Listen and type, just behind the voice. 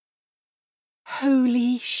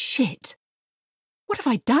Holy shit! What have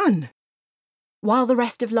I done? While the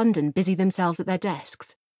rest of London busy themselves at their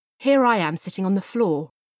desks, here I am sitting on the floor,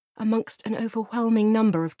 amongst an overwhelming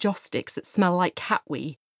number of joss sticks that smell like cat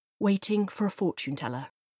wee, waiting for a fortune teller.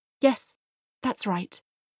 Yes, that's right,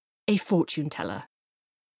 a fortune teller.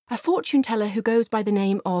 A fortune teller who goes by the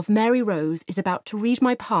name of Mary Rose is about to read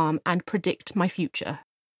my palm and predict my future.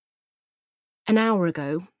 An hour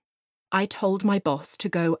ago, I told my boss to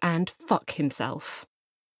go and fuck himself.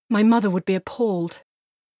 My mother would be appalled.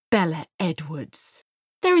 Bella Edwards.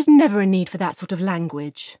 There is never a need for that sort of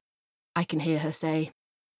language, I can hear her say.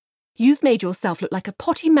 You've made yourself look like a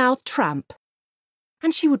potty-mouthed tramp.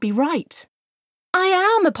 And she would be right. I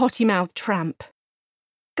am a potty-mouthed tramp.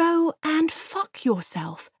 Go and fuck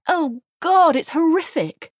yourself. Oh God, it's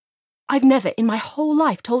horrific. I've never in my whole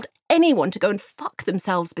life told anyone to go and fuck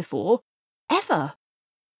themselves before. Ever.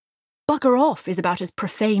 Bugger off is about as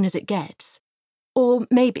profane as it gets. Or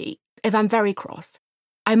maybe, if I'm very cross,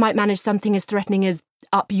 I might manage something as threatening as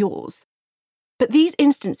up yours. But these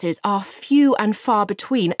instances are few and far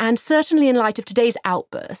between, and certainly in light of today's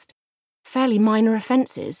outburst, fairly minor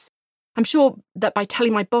offences. I'm sure that by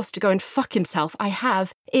telling my boss to go and fuck himself, I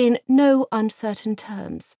have, in no uncertain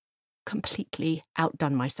terms, completely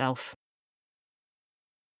outdone myself.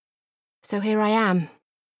 So here I am,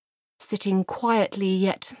 sitting quietly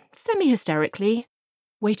yet semi-hysterically,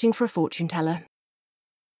 waiting for a fortune teller.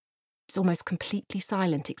 It's almost completely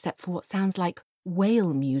silent except for what sounds like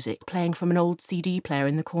whale music playing from an old CD player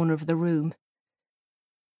in the corner of the room.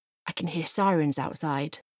 I can hear sirens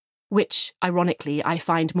outside, which, ironically, I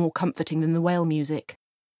find more comforting than the whale music.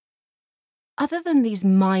 Other than these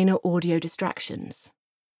minor audio distractions,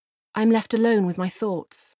 I'm left alone with my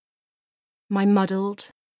thoughts. My muddled,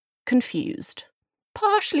 confused,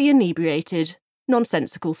 partially inebriated,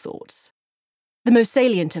 nonsensical thoughts. The most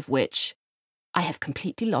salient of which, I have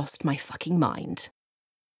completely lost my fucking mind.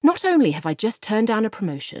 Not only have I just turned down a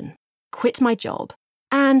promotion, quit my job,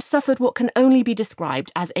 and suffered what can only be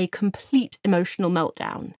described as a complete emotional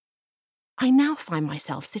meltdown, I now find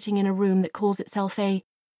myself sitting in a room that calls itself a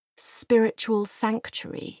spiritual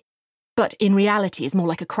sanctuary, but in reality is more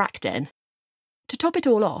like a crack den. To top it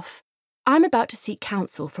all off, I'm about to seek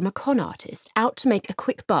counsel from a con artist out to make a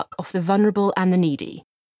quick buck off the vulnerable and the needy,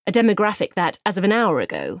 a demographic that, as of an hour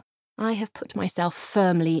ago, I have put myself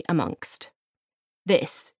firmly amongst.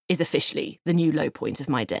 This is officially the new low point of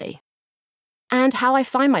my day. And how I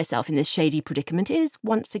find myself in this shady predicament is,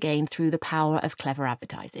 once again, through the power of clever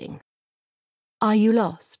advertising. Are you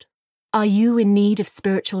lost? Are you in need of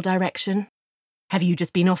spiritual direction? Have you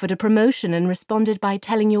just been offered a promotion and responded by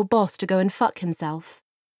telling your boss to go and fuck himself?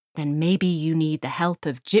 Then maybe you need the help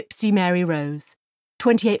of Gypsy Mary Rose.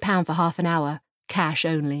 £28 for half an hour, cash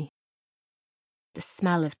only. The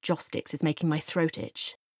smell of joss sticks is making my throat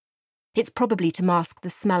itch. It's probably to mask the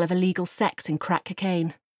smell of illegal sex and crack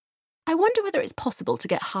cocaine. I wonder whether it's possible to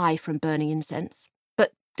get high from burning incense,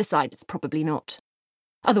 but decide it's probably not.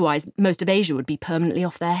 Otherwise, most of Asia would be permanently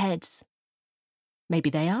off their heads. Maybe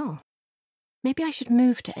they are. Maybe I should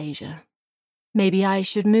move to Asia. Maybe I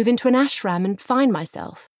should move into an ashram and find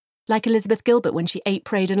myself, like Elizabeth Gilbert when she ate,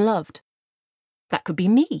 prayed and loved. That could be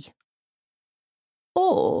me.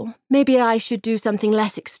 Or maybe I should do something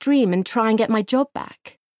less extreme and try and get my job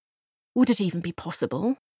back. Would it even be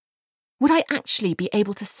possible? Would I actually be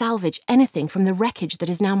able to salvage anything from the wreckage that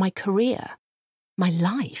is now my career, my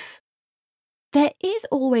life? There is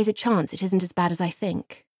always a chance it isn't as bad as I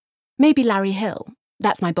think. Maybe Larry Hill,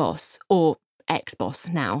 that's my boss, or ex-boss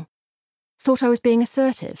now, thought I was being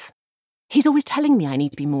assertive. He's always telling me I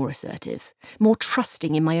need to be more assertive, more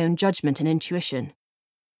trusting in my own judgment and intuition.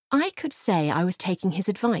 I could say I was taking his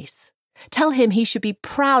advice. Tell him he should be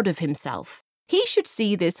proud of himself. He should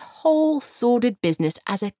see this whole sordid business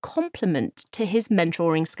as a compliment to his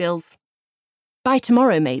mentoring skills. By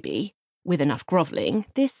tomorrow, maybe, with enough grovelling,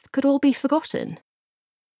 this could all be forgotten.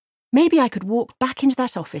 Maybe I could walk back into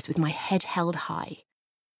that office with my head held high.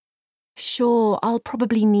 Sure, I'll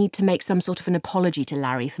probably need to make some sort of an apology to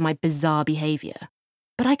Larry for my bizarre behaviour,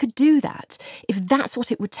 but I could do that if that's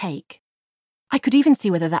what it would take. I could even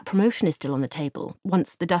see whether that promotion is still on the table,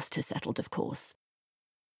 once the dust has settled, of course.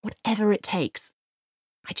 Whatever it takes.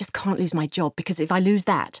 I just can't lose my job, because if I lose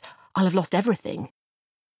that, I'll have lost everything.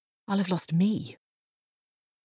 I'll have lost me.